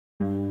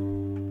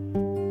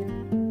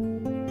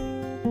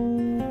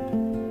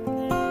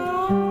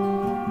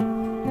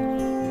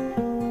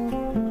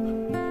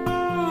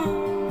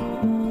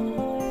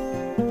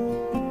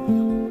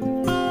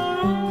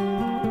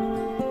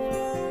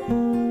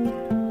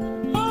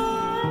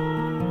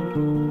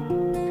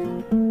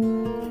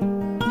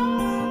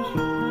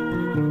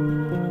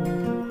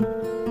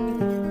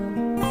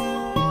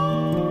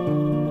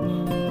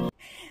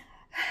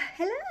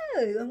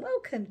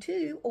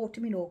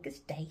Autumn in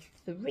August, day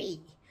 3.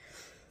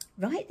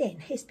 Right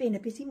then, it's been a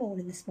busy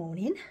morning this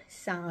morning,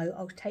 so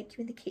I'll take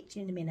you in the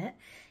kitchen in a minute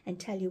and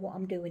tell you what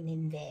I'm doing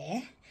in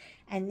there.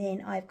 And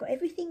then I've got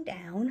everything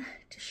down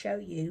to show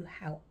you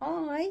how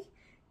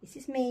this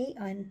is me,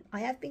 and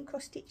I have been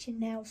cross-stitching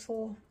now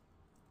for,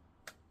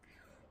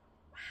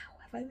 wow,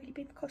 have I really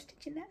been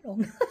cross-stitching that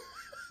long?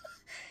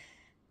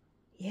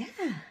 Yeah,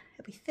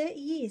 it'll be 30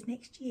 years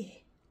next year.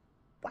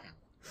 Wow.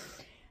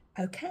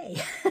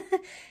 Okay.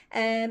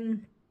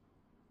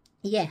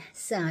 Yeah,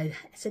 so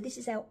this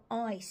is how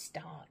I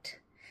start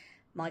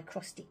my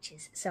cross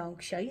stitches. So I'll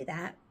show you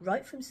that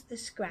right from the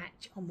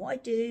scratch on what I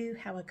do,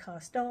 how I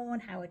cast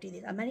on, how I do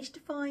this. I managed to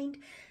find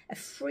a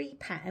free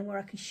pattern where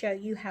I can show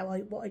you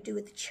what I do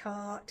with the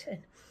chart.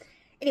 And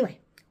anyway,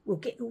 we'll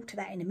get all to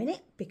that in a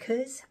minute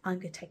because I'm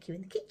going to take you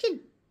in the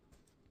kitchen.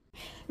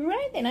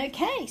 Right then,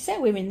 okay,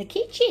 so we're in the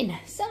kitchen.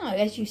 So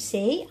as you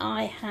see,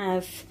 I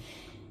have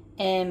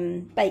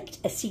baked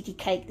a seedy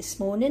cake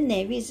this morning.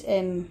 There is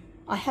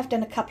I have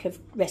done a couple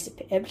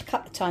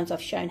of times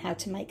I've shown how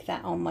to make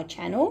that on my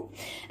channel.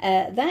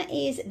 That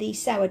is the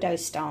sourdough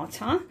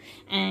starter,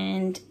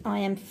 and I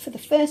am for the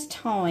first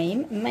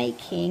time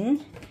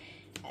making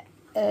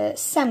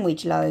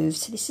sandwich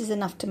loaves. This is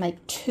enough to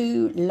make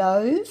 2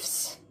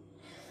 loaves,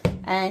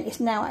 and it's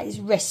now at its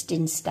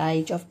resting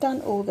stage. I've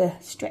done all the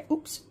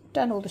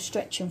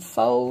stretch and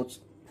folds.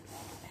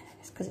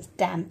 It's because it's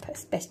damp.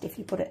 It's best if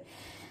you put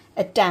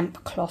a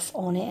damp cloth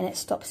on it and it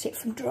stops it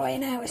from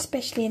drying out,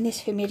 especially in this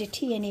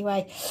humidity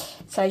anyway.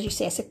 So as you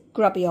see, it's a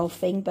grubby old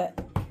thing, but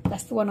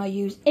that's the one I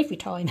use every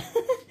time.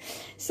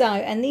 So,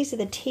 and these are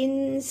the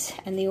tins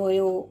and the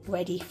oil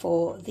ready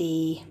for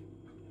the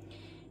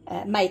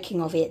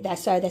making of it.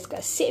 So that's got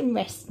to sit and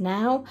rest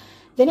now.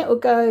 Then it will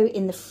go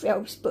in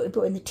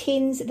the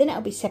tins. Then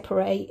it'll be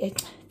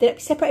separated. Then it'll be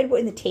separated,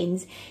 put in the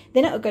tins.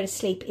 Then it'll go to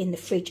sleep in the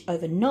fridge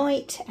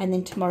overnight, and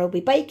then tomorrow we'll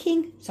be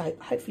baking. So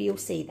hopefully you'll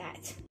see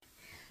that.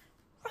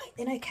 Right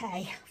then,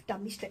 okay, I've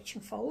done my stretch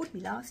and fold,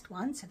 my last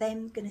one, so then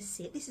I'm going to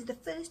sit. This is the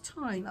first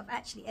time I've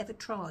actually ever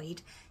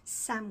tried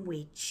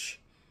sandwich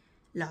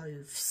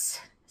loaves,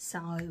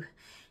 so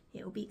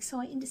it'll be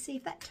exciting to see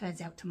if that turns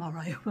out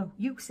tomorrow. Well,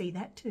 you'll see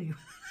that too.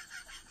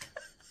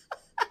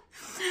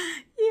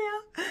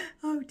 Yeah,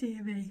 oh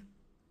dear me.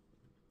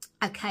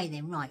 Okay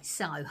then, right,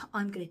 so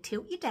I'm going to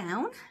tilt you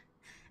down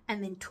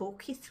and then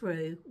talk you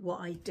through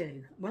what I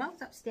do. When I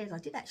was upstairs, I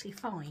did actually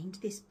find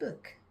this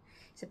book.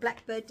 It's a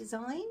Blackbird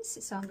Designs,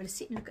 so I'm going to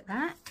sit and look at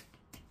that.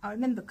 I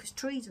remember because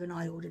Teresa and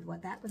I ordered one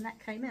that when that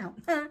came out.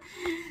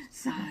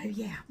 So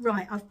yeah,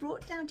 right, I've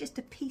brought down just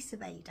a piece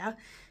of Ada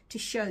to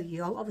show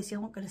you. Obviously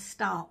I'm not going to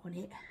start on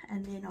it,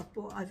 and then I've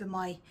brought over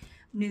my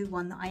new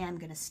one that I am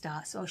going to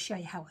start, so I'll show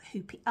you how I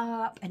hoop it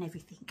up and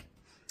everything.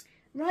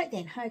 Right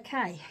then,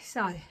 okay,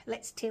 so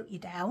let's tilt you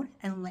down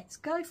and let's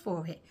go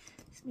for it.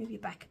 Let's move you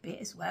back a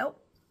bit as well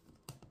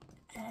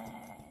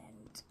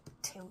and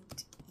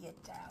tilt you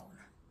down.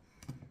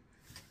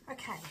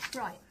 Okay,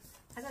 right,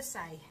 as I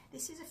say,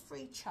 this is a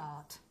free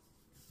chart,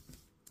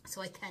 so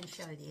I can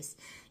show this.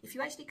 If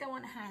you actually go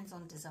on Hands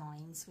On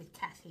Designs with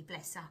Kathy,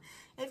 bless her,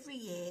 every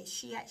year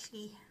she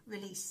actually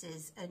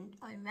releases, and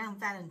around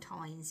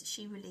Valentine's,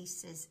 she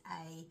releases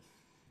a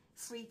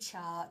free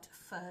chart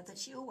that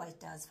she always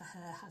does for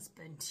her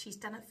husband. She's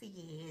done it for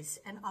years,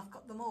 and I've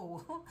got them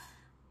all.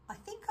 I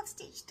think I've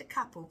stitched a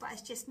couple, but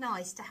it's just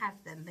nice to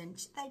have them,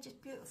 and they're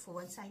just beautiful,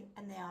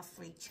 and they are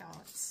free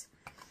charts.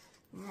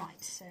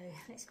 Right, so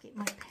let's get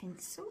my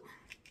pencil,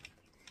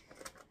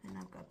 and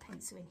I've got a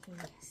pencil in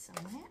here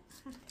somewhere.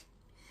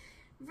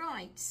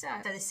 Right, so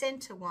the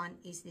centre one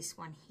is this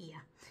one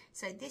here.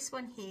 So this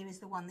one here is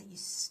the one that you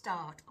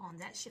start on.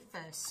 That's your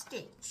first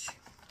stitch.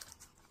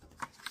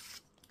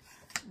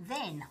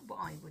 Then what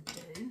I would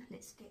do,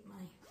 let's get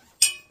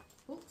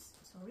my, oops,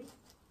 sorry,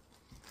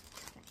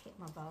 that hit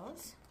my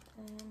vase.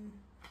 We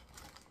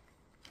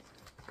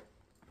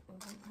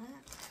want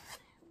that,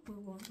 we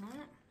want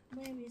that.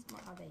 Where is my,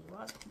 oh there you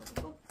are,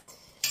 wonderful.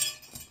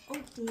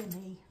 Oh dear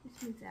me,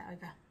 let's move that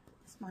over.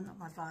 It's not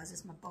my vase,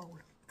 it's my bowl.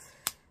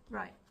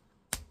 Right,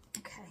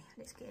 okay,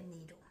 let's get a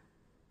needle.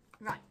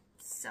 Right,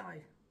 so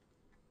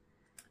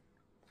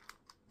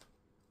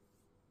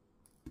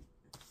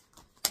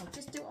I'll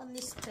just do it on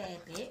this fair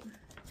bit,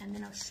 and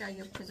then I'll show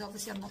you, because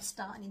obviously I'm not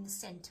starting in the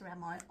centre,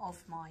 am I,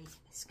 of my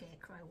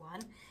scarecrow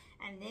one.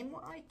 And then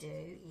what I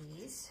do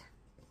is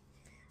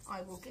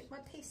I will get my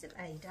piece of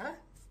Ada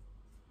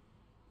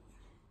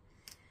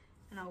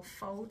and I'll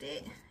fold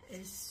it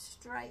as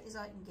straight as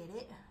I can get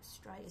it,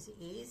 straight as it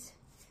is,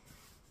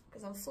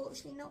 because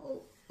unfortunately not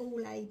all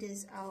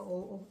Adas are,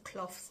 or all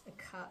cloths are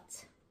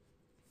cut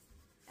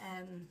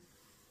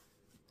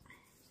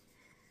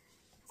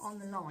on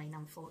the line,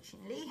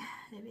 unfortunately.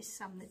 There is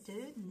some that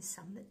do and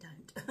some that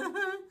don't.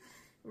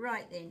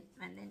 Right then,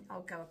 and then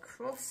I'll go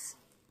across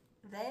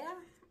there,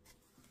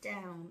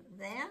 down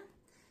there,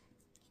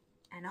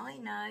 and I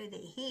know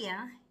that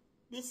here,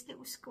 this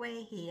little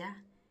square here,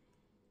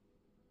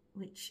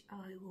 which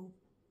I will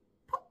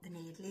pop the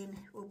needle in,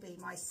 will be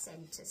my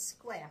centre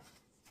square.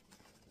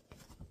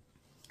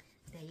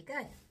 There you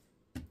go.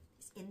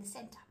 in the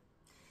centre.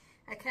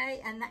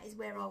 Okay, and that is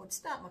where I would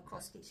start my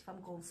cross stitch if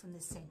I'm going from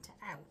the centre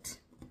out.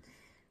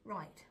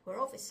 Right,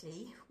 well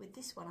obviously with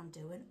this one I'm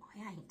doing,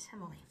 I ain't,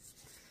 am I?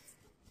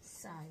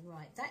 So,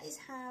 right, that is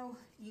how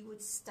you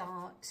would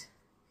start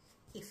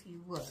if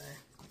you were.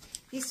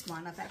 This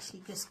one I've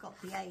actually just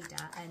got the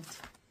Ada, and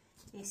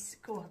this,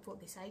 oh, I bought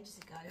this ages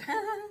ago.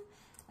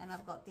 And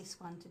I've got this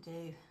one to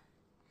do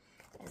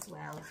as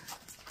well.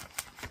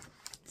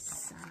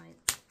 So,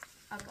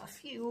 I've got a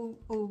few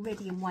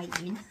already in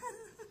waiting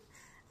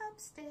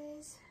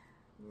upstairs.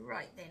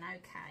 Right then,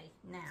 okay,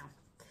 now.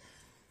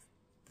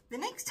 The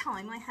next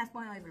time I have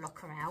my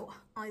overlocker out,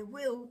 I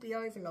will be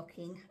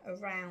overlocking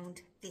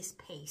around this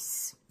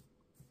piece.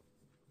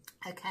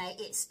 Okay,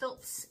 it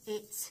stops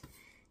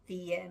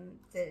your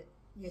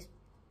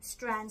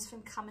strands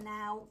from coming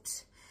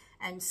out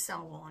and so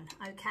on.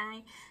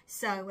 Okay,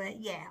 so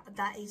yeah,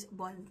 that is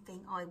one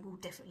thing I will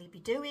definitely be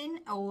doing.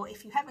 Or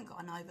if you haven't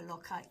got an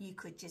overlocker, you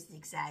could just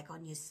zigzag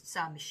on your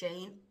sewing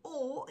machine,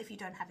 or if you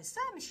don't have a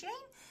sewing machine,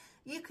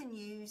 you can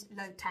use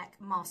low tack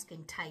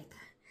masking tape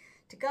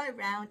to go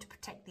around to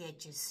protect the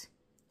edges,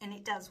 and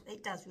it does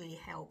really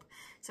help.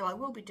 So I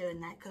will be doing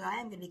that because I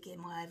am going to be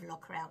getting my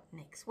overlocker out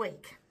next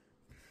week.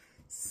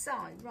 So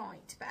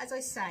right, but as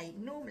I say,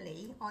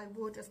 normally I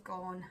would have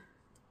gone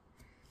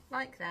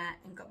like that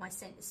and got my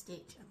centre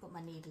stitch and put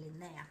my needle in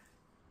there.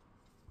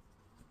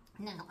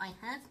 Now I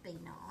have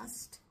been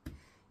asked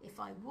if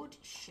I would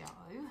show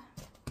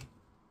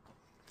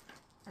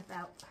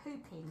about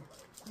hooping.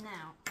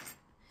 Now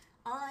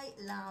I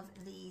love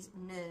these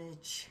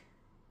Nerge.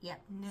 Yeah,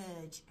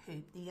 Nerge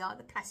hoop. They are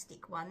the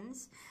plastic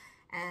ones.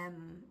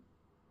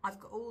 I've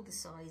got all the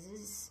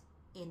sizes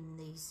in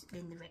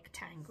the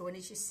rectangle, and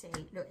as you see,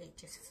 look, it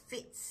just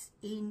fits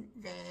in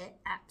there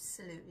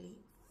absolutely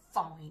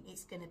fine.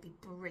 It's going to be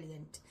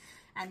brilliant.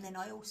 And then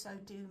I also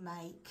do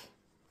make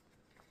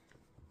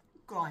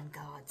grind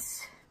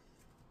guards.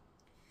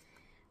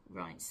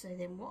 Right, so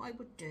then what I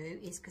would do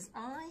is, because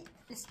I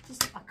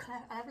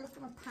have a look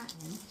at my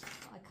pattern,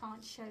 but I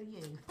can't show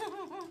you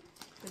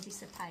because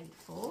these are paid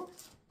for.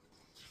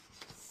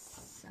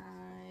 So,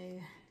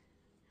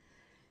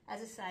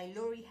 as I say,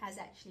 Laurie has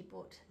actually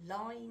bought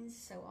lines,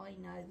 so I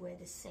know where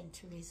the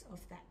centre is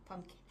of that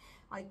pumpkin.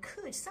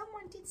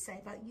 Someone did say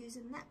about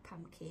using that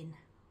pumpkin,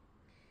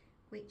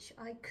 which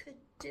I could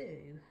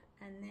do,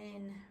 and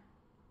then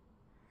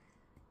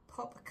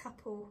pop a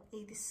couple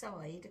either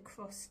side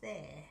across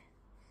there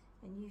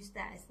and use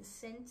that as the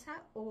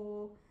centre,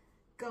 or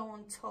go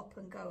on top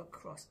and go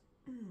across.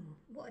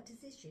 What a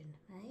decision,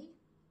 eh?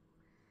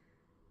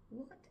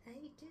 What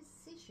a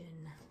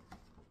decision.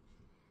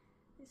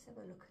 Let's have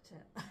a look at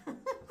it.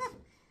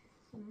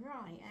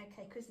 Right,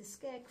 okay, because the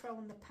scarecrow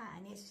on the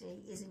pattern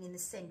actually isn't in the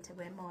centre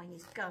where mine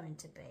is going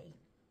to be.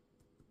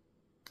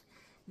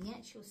 The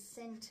actual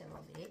centre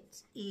of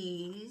it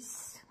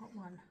is, what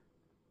one?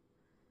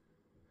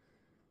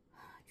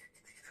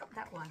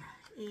 That one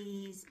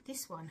is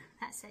this one.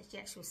 That's actually the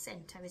actual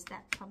centre, is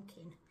that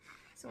pumpkin.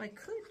 So I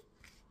could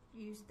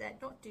use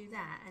that, not do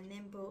that, and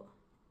then put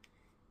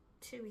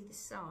two either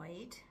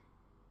side,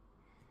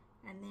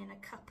 and then a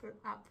couple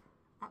up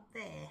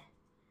there,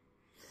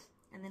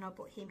 and then I'll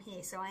put him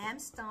here. So I am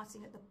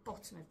starting at the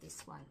bottom of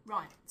this one.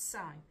 Right, so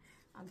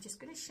I'm just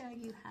going to show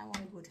you how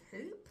I would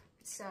hoop.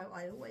 So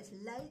I always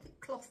lay the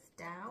cloth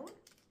down.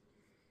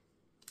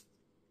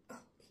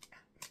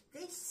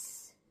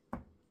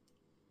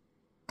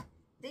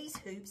 These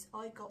hoops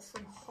I got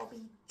from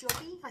Hobby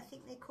Jobby, I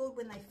think they're called,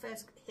 when they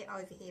first hit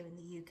over here in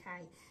the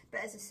UK.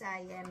 But as I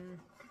say,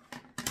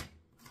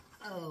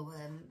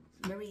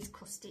 Marie's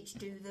Cross Stitch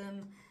do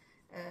them.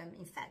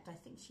 In fact, I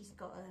think she's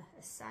got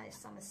a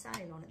summer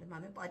sale on at the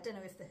moment, but I don't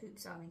know if the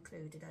hoops are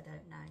included, I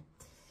don't know.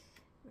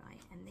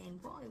 Right, and then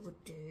what I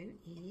would do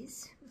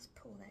is, let's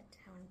pull that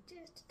down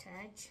just a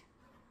touch.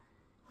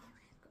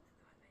 I've got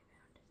that the right way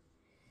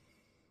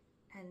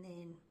around. And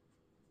then,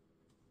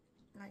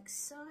 like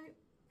so,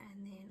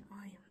 and then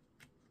I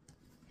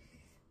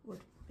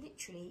would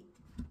literally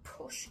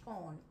push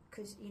on,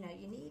 because, you know,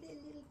 you need a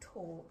little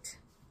taut,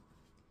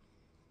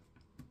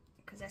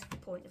 because that's the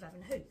point of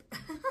having a hoop.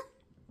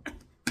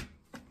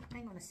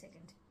 Hang on a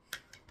second.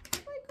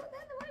 Have I got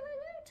that the right way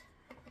around?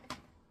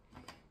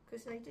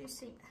 Because they do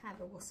seem to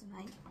have a what's the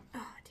name.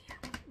 Oh dear.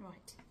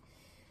 Right.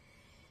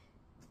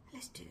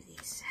 Let's do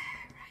this.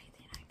 Right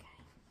then,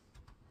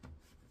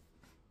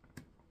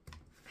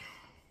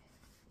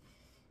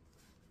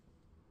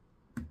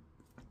 okay.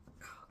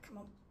 Oh, come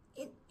on.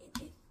 In.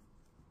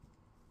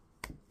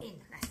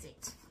 That's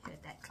it.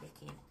 Heard that click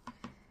in.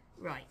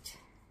 Right.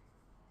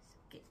 So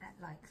get that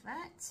like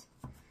that.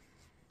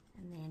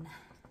 And then,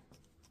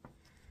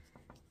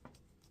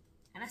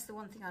 and that's the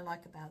one thing I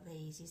like about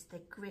these, is the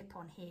grip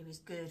on here is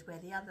good, where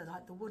the other,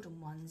 like the wooden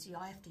ones,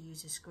 I have to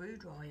use a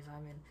screwdriver,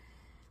 and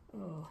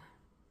oh,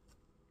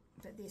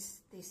 but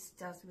this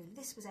does really.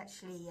 This was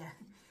actually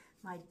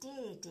my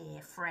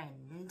dear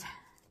friend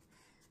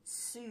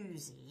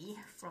Susie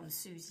from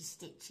Susie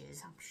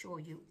Stitches. I'm sure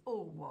you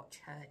all watch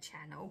her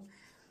channel.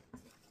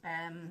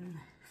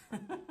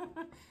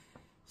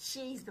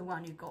 She's the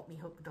one who got me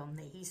hooked on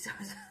these, so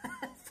it's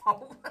her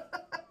fault.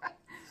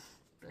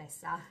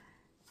 Bless her.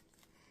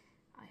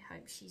 I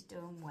hope she's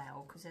doing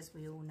well, because as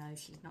we all know,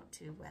 she's not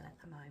too well at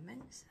the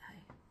moment.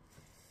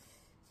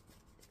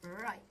 So,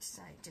 right,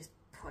 so just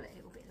pull it a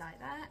little bit like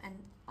that,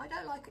 and I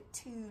don't like it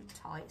too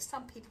tight.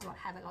 Some people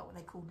have it like what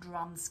they call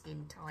drum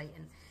skin tight,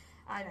 and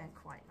I don't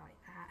quite like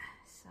that.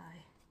 So,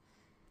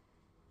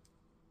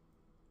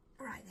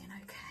 right then,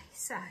 okay,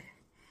 so,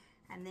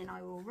 and then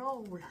I will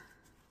roll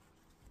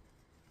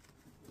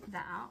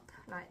that up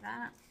like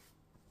that,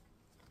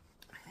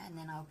 and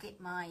then I'll get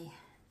my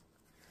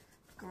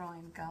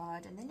grime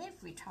guard, and then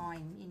every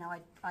time, you know,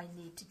 I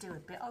need to do a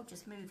bit, I'll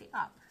just move it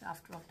up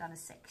after I've done a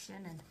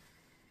section and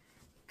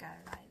go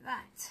like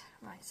that.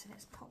 Right, so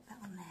let's pop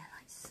that on there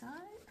like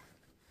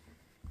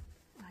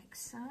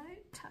so,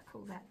 tuck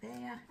all that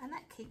there, and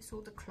that keeps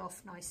all the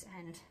cloth nice,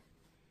 and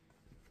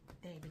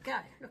there we go,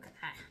 look at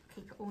that,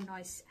 keep it all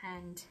nice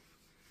and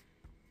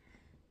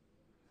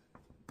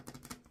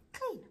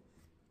clean.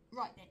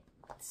 Right then,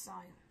 so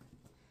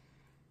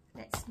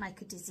let's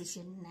make a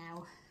decision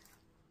now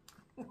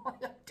while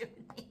I'm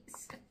doing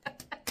this.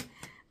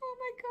 Oh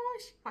my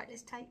gosh, right,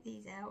 let's take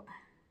these out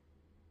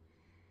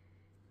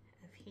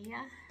of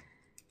here,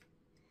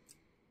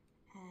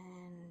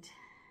 and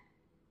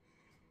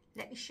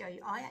let me show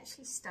you. I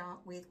actually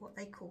start with what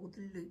they call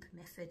the loop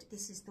method.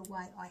 This is the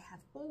way I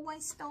have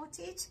always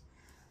started.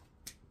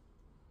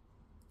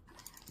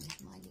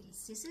 With my little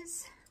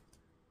scissors.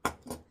 Yeah,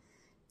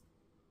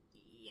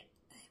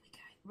 there we go.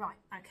 Right,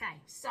 okay,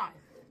 so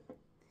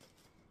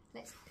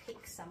let's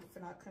pick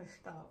something I can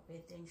start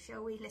with then,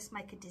 shall we? Let's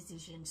make a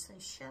decision. So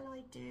shall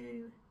I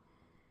do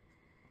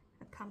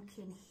a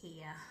pumpkin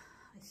here?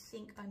 I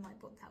think I might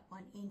put that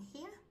one in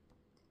here.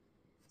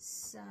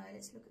 So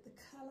let's look at the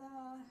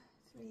colour.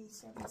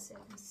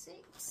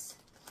 3776.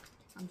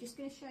 I'm just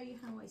going to show you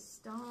how I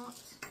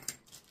start,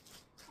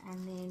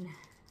 and then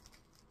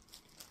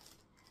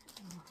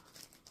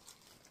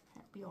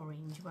that'll be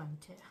orange,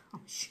 won't it?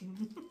 I'm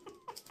assuming.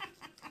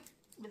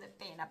 With it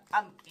being a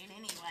pumpkin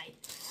anyway.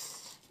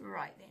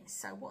 Right then,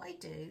 so what I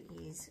do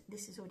is,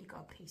 this has already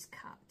got a piece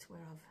cut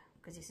where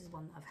because this is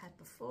one that I've had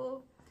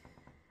before,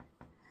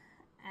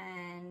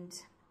 and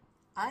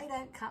I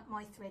don't cut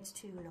my threads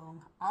too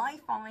long. I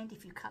find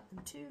if you cut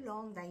them too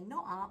long, they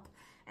knot up,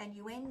 and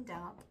you end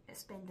up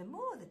spending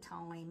more of the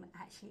time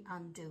actually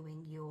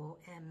undoing your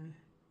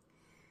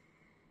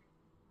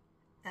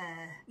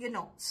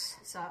knots.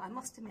 So I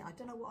must admit, I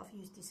don't know what I've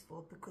used this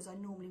for, because I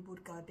normally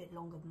would go a bit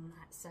longer than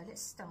that. So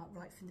let's start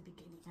right from the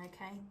beginning,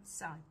 okay?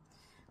 So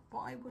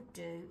what I would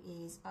do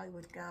is I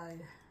would go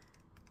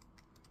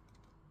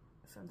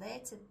from there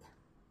to,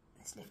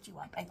 let's lift you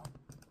up, hang on.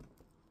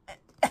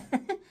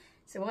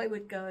 So I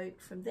would go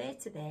from there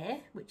to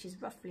there, which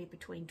is roughly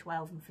between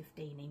 12 and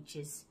 15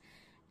 inches,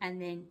 and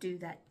then do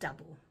that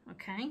double,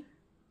 okay?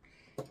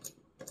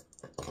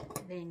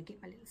 Then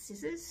get my little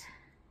scissors,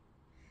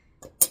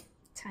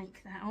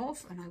 take that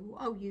off, and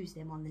I'll use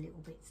them on the little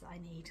bits that I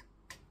need.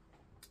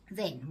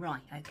 Then,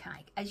 right,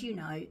 okay, as you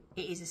know,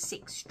 it is a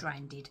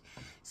 6-stranded.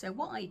 So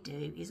what I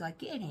do is I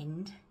get an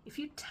end, if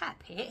you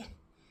tap it,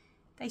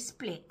 they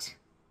split.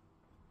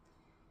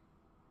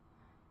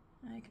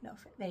 There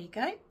you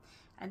go.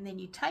 And then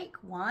you take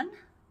one,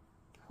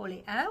 pull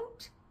it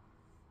out,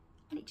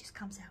 and it just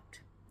comes out.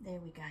 There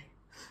we go.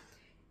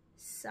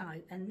 So,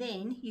 and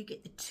then you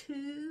get the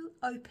 2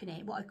 open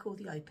ends, what I call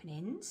the open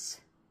ends,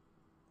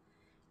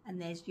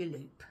 and there's your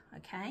loop,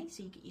 okay?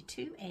 So you get your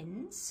 2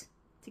 ends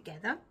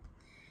together,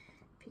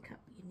 pick up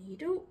your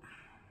needle.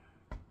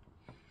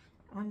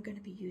 I'm going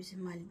to be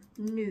using my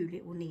new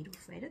little needle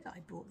threader that I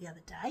bought the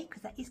other day,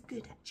 because that is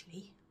good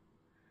actually.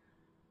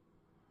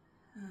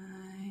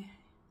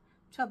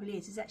 Trouble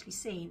is actually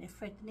seeing a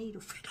thread the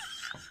needle thread.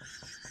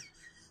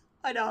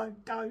 I know,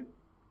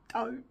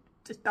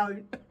 just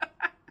don't.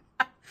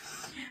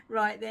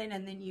 Right then,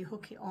 and then you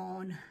hook it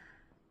on,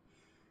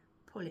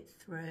 pull it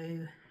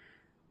through.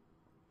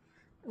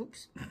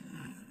 Oops.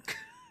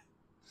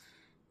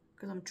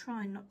 Because I'm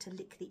trying not to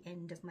lick the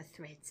end of my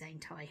threads,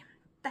 ain't I?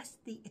 That's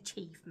the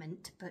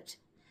achievement, but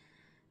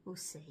we'll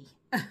see.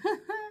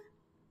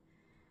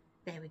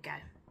 There we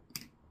go.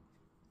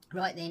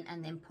 Right then,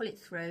 and then pull it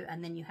through,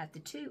 and then you have the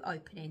 2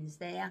 open ends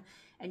there,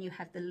 and you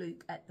have the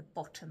loop at the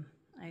bottom,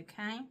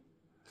 okay?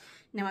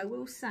 Now I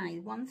will say,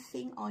 one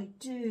thing I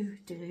do,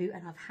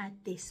 and I've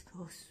had this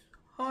for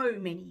so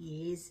many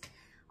years,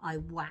 I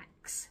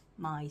wax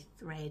my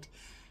thread.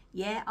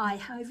 Yeah,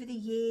 over the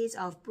years,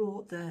 I've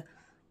brought the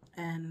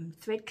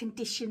thread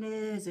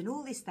conditioners and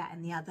all this, that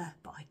and the other,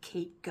 but I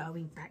keep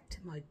going back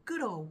to my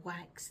good old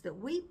wax that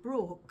we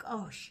brought,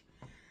 gosh,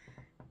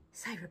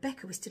 say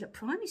Rebecca was still at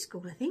primary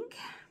school, I think.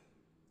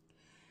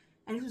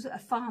 And it was at a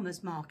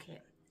farmer's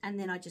market, and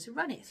then I just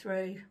run it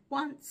through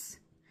once,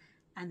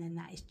 and then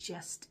that is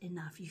just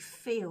enough. You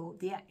feel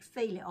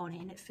it on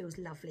it, and it feels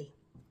lovely.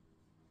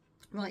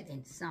 Right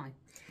then, so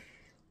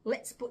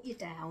let's put you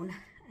down,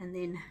 and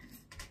then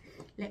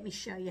let me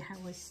show you how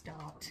I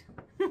start.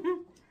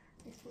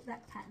 Let's put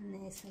that pattern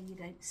there so you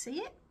don't see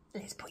it.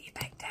 Let's put you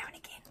back down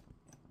again.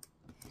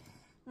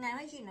 Now,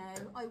 as you know,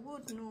 I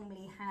would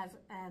normally have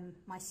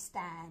my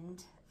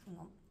stand. Hang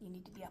on, you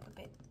need to be up a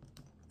bit.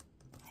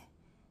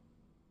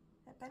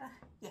 Is that better?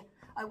 Yeah,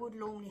 I would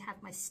normally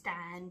have my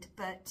stand,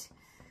 but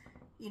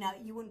you know,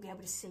 you wouldn't be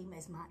able to see me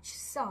as much.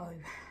 So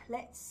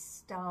let's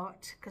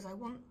start, because I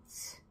want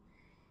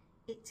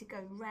it to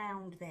go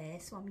round there,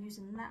 so I'm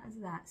using that as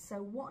that.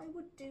 So what I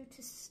would do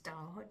to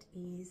start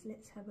is,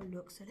 let's have a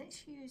look. So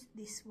let's use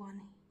this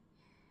one.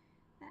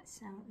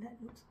 That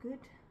looks good.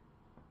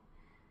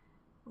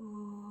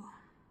 Oh,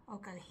 I'll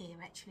go here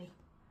actually.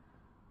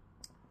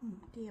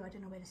 Oh dear, I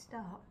don't know where to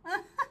start. I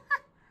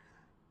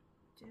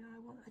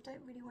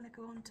don't really want to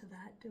go on to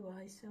that, do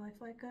I? So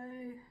if I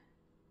go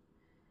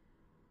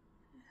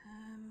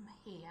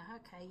here,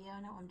 okay, yeah,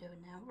 I know what I'm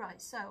doing now.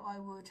 Right, so I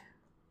would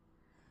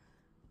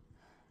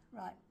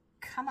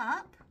come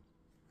up.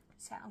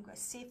 So I'm going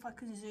to see if I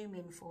can zoom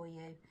in for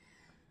you.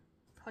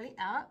 Pull it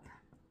up,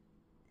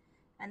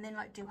 and then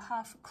like do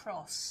half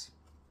across.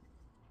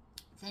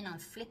 Then I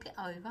flip it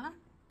over,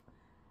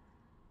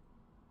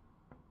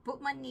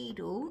 put my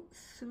needle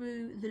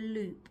through the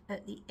loop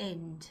at the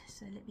end.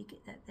 So let me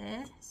get that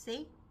there,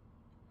 see?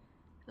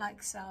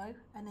 Like so,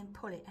 and then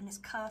pull it, and it's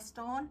cast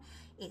on.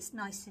 It's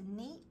nice and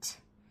neat.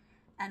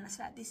 And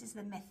so this is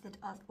the method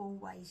I've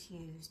always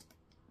used.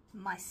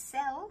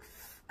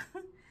 Myself,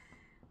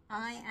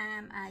 I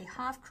am a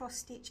half cross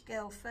stitch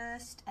girl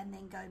first and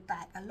then go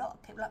back. A lot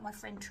of people, like my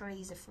friend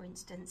Teresa for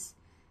instance,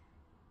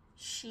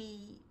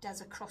 she does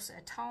a cross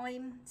at a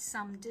time.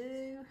 Some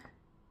do,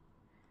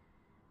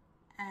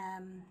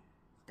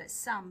 but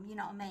some, you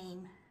know what I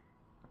mean,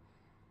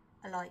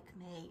 are like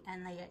me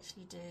and they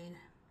actually do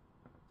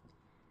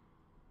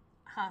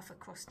half a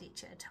cross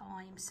stitch at a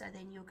time. So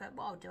then you'll go,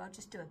 what I'll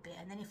just do a bit,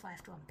 and then if I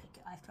have to unpick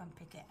it, I have to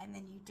unpick it, and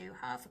then you do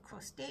half a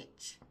cross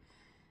stitch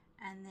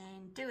and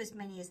then do as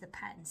many as the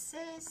pattern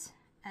says,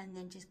 and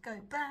then just go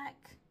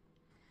back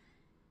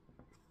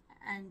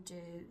and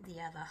do the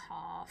other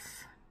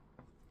half.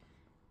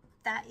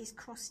 That is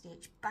cross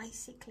stitch.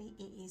 Basically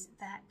it is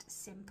that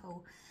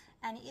simple,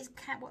 and it is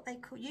what they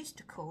used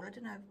to call, I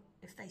don't know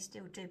if they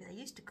still do, but they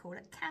used to call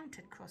it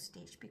counted cross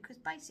stitch, because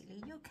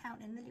basically you're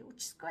counting the little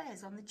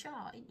squares on the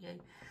chart, aren't you?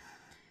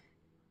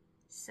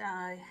 So,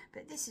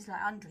 but this is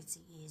like hundreds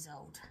of years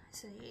old,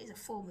 so it is a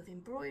form of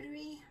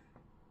embroidery.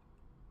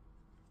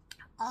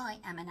 I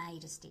am an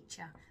Ada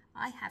stitcher.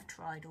 I have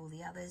tried all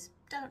the others,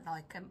 don't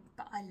like them,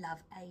 but I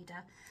love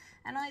Ada,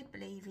 and I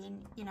believe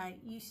in, you know,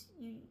 you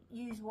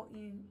use what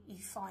you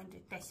find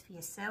it best for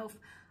yourself.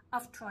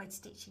 I've tried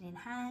stitching in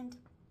hand.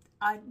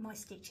 My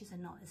stitches are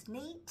not as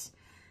neat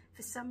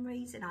for some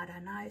reason, I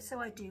don't know, so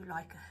I do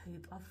like a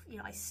hoop.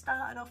 I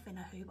started off in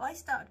a hoop. I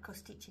started cross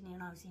stitching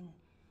when I was in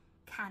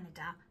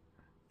Canada,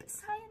 but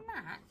saying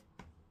that,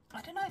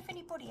 I don't know if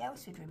anybody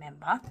else would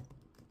remember,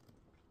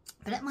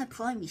 but at my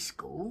primary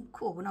school,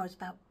 when I was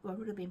I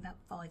would have been about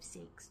 5,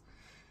 6,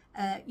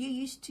 they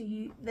used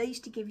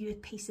to give you a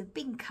piece of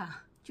binker.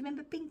 Do you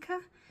remember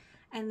binker?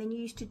 And then you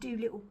used to do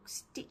little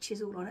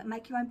stitches all on it,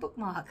 make your own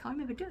bookmark. I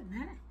remember doing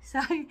that.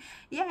 So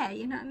yeah,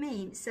 you know what I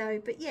mean.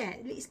 So, but yeah,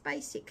 it's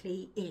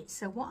basically it.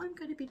 So what I'm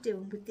going to be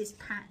doing with this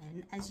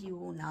pattern, as you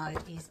all know,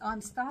 is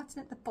I'm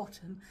starting at the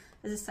bottom,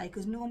 as I say,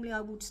 because normally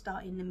I would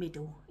start in the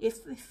middle.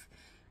 If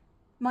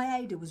my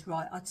Ada was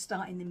right, I'd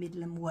start in the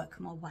middle and work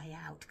my way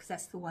out, because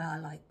that's the way I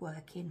like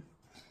working.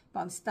 But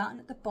I'm starting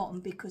at the bottom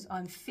because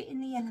I'm fitting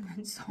the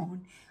elements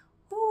on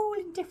all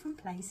in different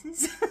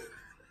places.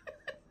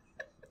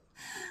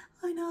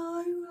 I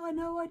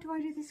know, I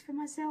do this for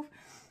myself.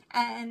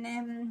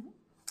 And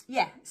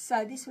yeah,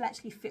 so this will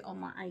actually fit on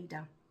my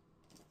Ada.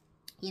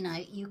 You know,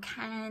 you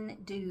can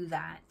do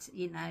that,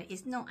 you know,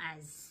 it's not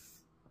as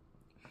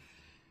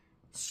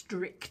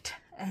strict.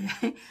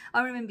 I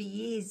remember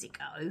years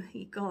ago,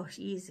 gosh,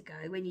 years ago,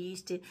 when you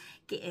used to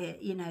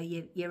get, you know,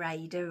 your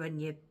Ada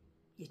and your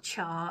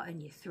chart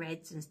and your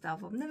threads and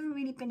stuff. I've never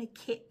really been a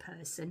kit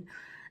person,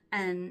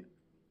 and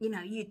you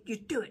know, you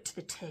do it to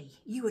the T.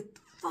 You would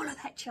follow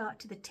that chart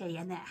to the T,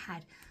 and that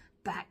had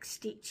back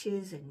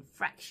stitches and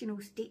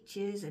fractional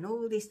stitches and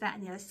all this, that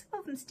and the other. Some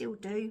of them still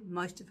do,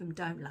 most of them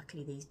don't,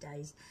 luckily, these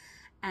days.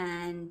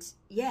 And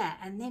yeah,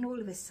 and then all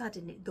of a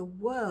sudden the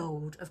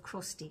world of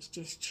cross stitch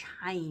just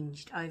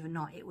changed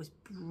overnight. It was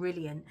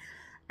brilliant.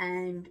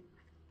 And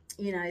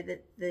you know,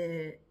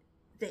 that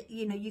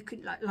you know, you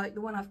could like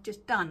the one I've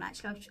just done.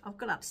 Actually, I've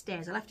got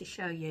upstairs, I'll have to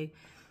show you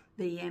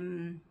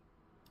the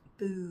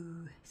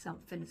boo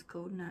something it's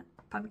called. No,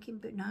 pumpkin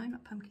boo, no,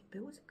 not pumpkin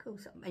boo, what's it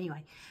called? Something,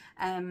 anyway,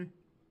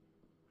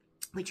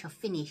 which I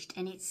finished,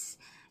 and it's,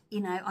 you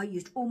know, I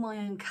used all my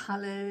own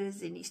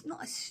colours, and it's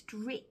not as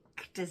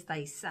strict as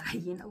they say,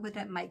 you know, they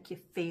don't make you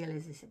feel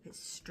as if it's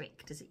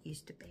strict as it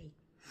used to be.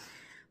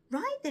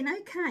 Right then,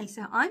 okay,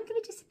 so I'm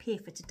going to disappear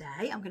for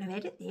today. I'm going to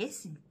edit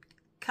this and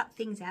cut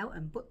things out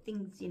and put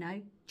things, you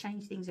know,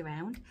 change things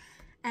around,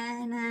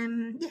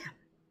 and yeah,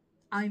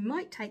 I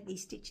might take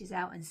these stitches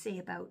out and see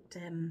about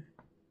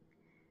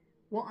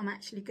what I'm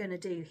actually going to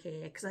do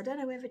here, because I don't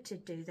know whether to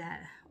do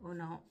that or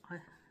not.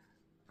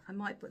 I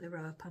might put the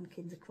row of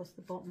pumpkins across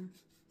the bottom.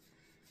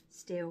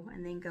 still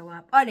and then go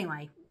up.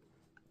 Anyway,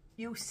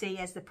 you'll see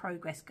as the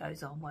progress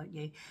goes on, won't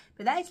you?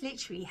 But that is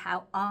literally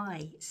how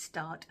I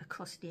start a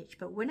cross stitch.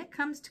 But when it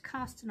comes to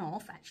casting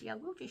off, actually I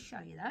will just show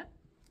you that,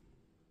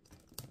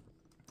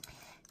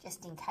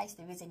 just in case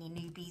there is any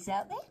newbies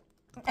out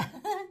there.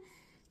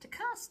 To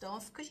cast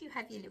off, because you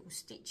have your little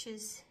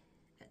stitches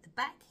at the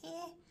back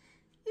here,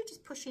 you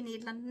just push your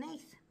needle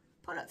underneath,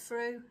 pull it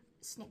through,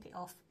 snip it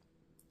off,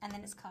 and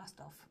then it's cast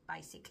off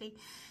basically.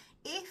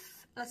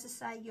 If, let's just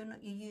say you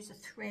use a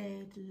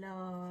thread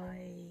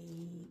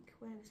like,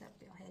 where was that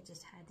bit I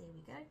just had? There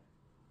we go.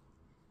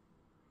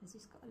 Has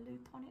this got a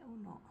loop on it or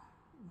not?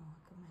 No,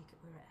 I can make it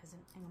where it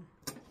hasn't. Hang on.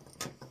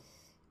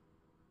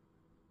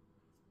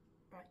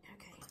 Right,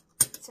 okay.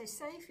 So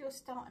say if you're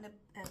starting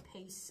a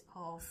piece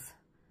of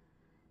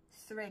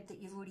thread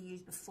that you've already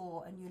used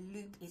before and your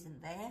loop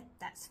isn't there,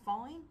 that's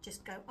fine.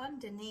 Just go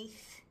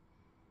underneath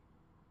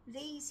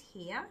these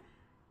here.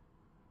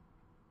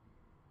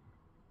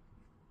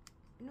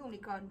 Normally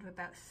go under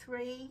about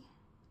 3,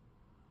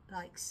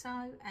 like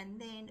so, and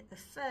then the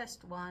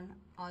first one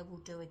I will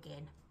do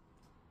again.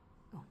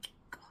 Oh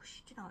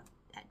gosh, do you know what?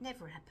 That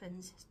never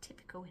happens. It's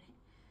typical,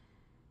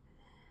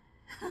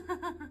 isn't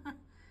it?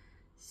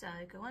 So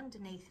go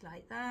underneath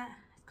like that,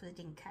 because I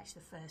didn't catch the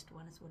first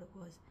one, is what it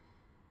was.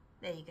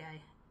 There you go,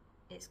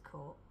 it's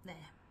caught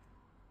there.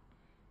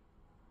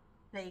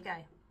 There you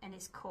go, and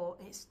it's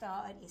caught, it's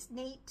started, it's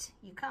neat,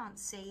 you can't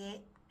see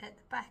it. At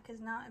the back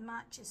is not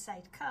much. As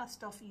say, to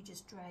cast off, you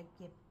just drag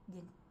your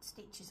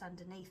stitches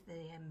underneath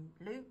the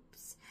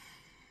loops,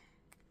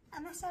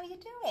 and that's how you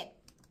do it.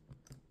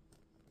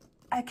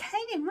 Okay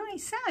then, right,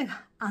 so,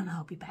 and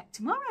I'll be back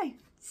tomorrow.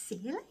 See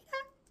you later.